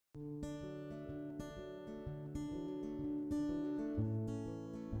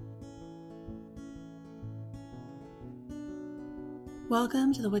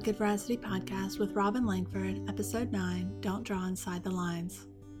Welcome to the Wicked Veracity Podcast with Robin Langford, Episode 9, Don't Draw Inside the Lines.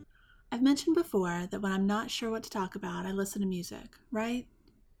 I've mentioned before that when I'm not sure what to talk about, I listen to music, right?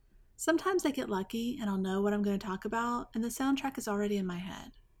 Sometimes I get lucky and I'll know what I'm going to talk about, and the soundtrack is already in my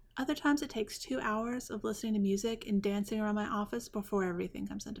head. Other times it takes 2 hours of listening to music and dancing around my office before everything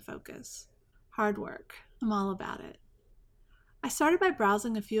comes into focus. Hard work. I'm all about it. I started by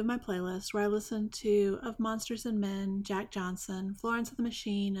browsing a few of my playlists where I listened to Of Monsters and Men, Jack Johnson, Florence and the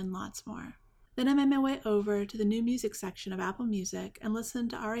Machine, and lots more. Then I made my way over to the new music section of Apple Music and listened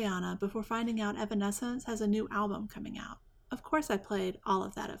to Ariana before finding out Evanescence has a new album coming out. Of course I played all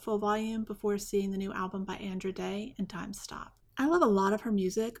of that at full volume before seeing the new album by Andra Day and Time Stop. I love a lot of her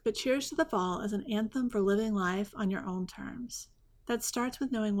music, but Cheers to the Fall is an anthem for living life on your own terms. That starts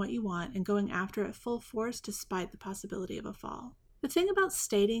with knowing what you want and going after it full force despite the possibility of a fall. The thing about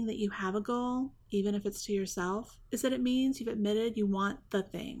stating that you have a goal, even if it's to yourself, is that it means you've admitted you want the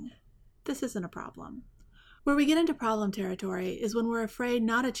thing. This isn't a problem. Where we get into problem territory is when we're afraid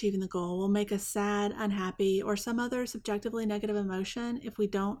not achieving the goal will make us sad, unhappy, or some other subjectively negative emotion if we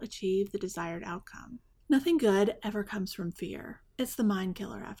don't achieve the desired outcome. Nothing good ever comes from fear. It's the mind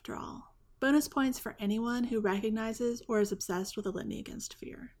killer after all. Bonus points for anyone who recognizes or is obsessed with a litany against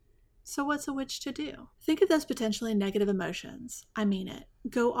fear. So what's a witch to do? Think of those potentially negative emotions. I mean it.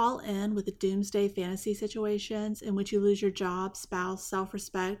 Go all in with the doomsday fantasy situations in which you lose your job, spouse,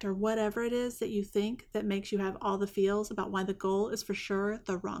 self-respect, or whatever it is that you think that makes you have all the feels about why the goal is for sure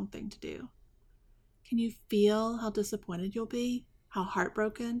the wrong thing to do. Can you feel how disappointed you'll be? How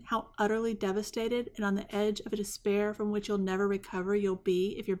heartbroken, how utterly devastated, and on the edge of a despair from which you'll never recover you'll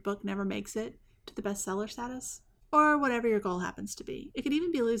be if your book never makes it to the bestseller status? Or whatever your goal happens to be. It could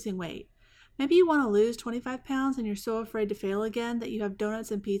even be losing weight. Maybe you want to lose 25 pounds and you're so afraid to fail again that you have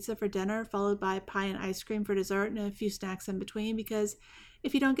donuts and pizza for dinner, followed by pie and ice cream for dessert and a few snacks in between, because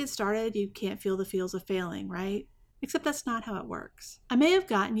if you don't get started, you can't feel the feels of failing, right? Except that's not how it works. I may have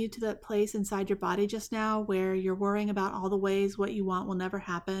gotten you to that place inside your body just now where you're worrying about all the ways what you want will never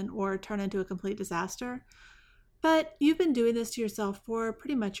happen or turn into a complete disaster, but you've been doing this to yourself for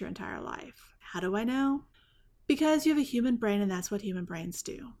pretty much your entire life. How do I know? Because you have a human brain and that's what human brains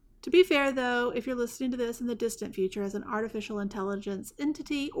do. To be fair though, if you're listening to this in the distant future as an artificial intelligence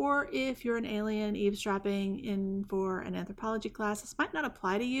entity, or if you're an alien eavesdropping in for an anthropology class, this might not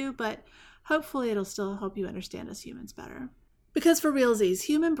apply to you, but hopefully it'll still help you understand us humans better. Because for realsies,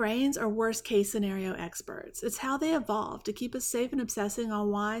 human brains are worst case scenario experts. It's how they evolved. To keep us safe and obsessing on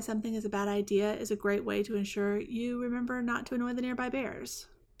why something is a bad idea is a great way to ensure you remember not to annoy the nearby bears.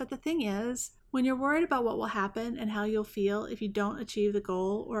 But the thing is, when you're worried about what will happen and how you'll feel if you don't achieve the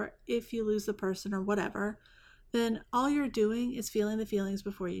goal or if you lose the person or whatever, then all you're doing is feeling the feelings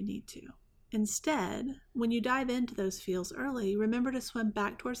before you need to. Instead, when you dive into those feels early, remember to swim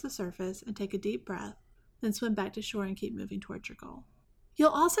back towards the surface and take a deep breath, then swim back to shore and keep moving towards your goal. You'll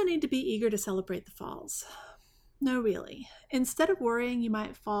also need to be eager to celebrate the falls. No, really. Instead of worrying you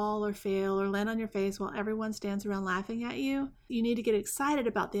might fall or fail or land on your face while everyone stands around laughing at you, you need to get excited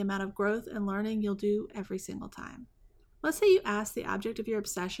about the amount of growth and learning you'll do every single time. Let's say you ask the object of your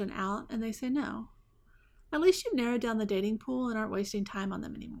obsession out and they say no. At least you've narrowed down the dating pool and aren't wasting time on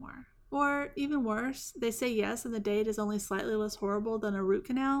them anymore. Or even worse, they say yes and the date is only slightly less horrible than a root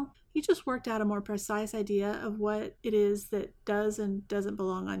canal. You just worked out a more precise idea of what it is that does and doesn't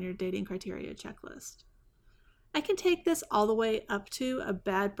belong on your dating criteria checklist. I can take this all the way up to a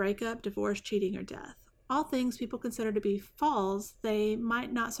bad breakup, divorce, cheating, or death. All things people consider to be falls they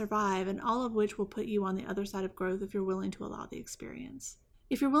might not survive, and all of which will put you on the other side of growth if you're willing to allow the experience.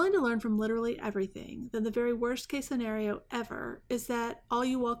 If you're willing to learn from literally everything, then the very worst case scenario ever is that all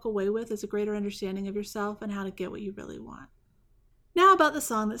you walk away with is a greater understanding of yourself and how to get what you really want. Now about the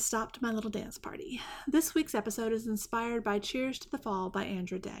song that stopped my little dance party. This week's episode is inspired by Cheers to the Fall by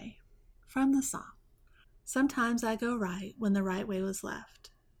Andra Day. From the song. Sometimes I go right when the right way was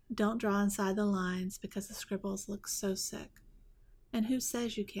left. Don't draw inside the lines because the scribbles look so sick. And who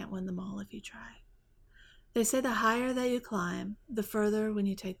says you can't win them all if you try? They say the higher that you climb, the further when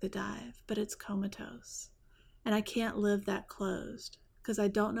you take the dive, but it's comatose. And I can't live that closed because I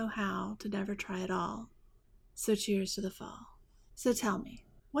don't know how to never try at all. So cheers to the fall. So tell me,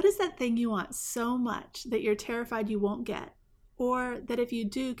 what is that thing you want so much that you're terrified you won't get? Or that if you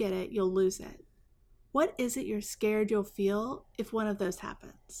do get it, you'll lose it? What is it you're scared you'll feel if one of those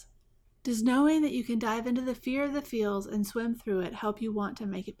happens? Does knowing that you can dive into the fear of the feels and swim through it help you want to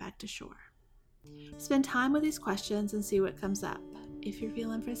make it back to shore? Spend time with these questions and see what comes up. If you're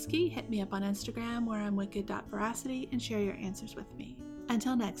feeling frisky, hit me up on Instagram where I'm wicked.veracity and share your answers with me.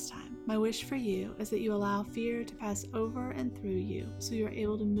 Until next time. My wish for you is that you allow fear to pass over and through you so you are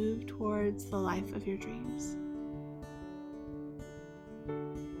able to move towards the life of your dreams.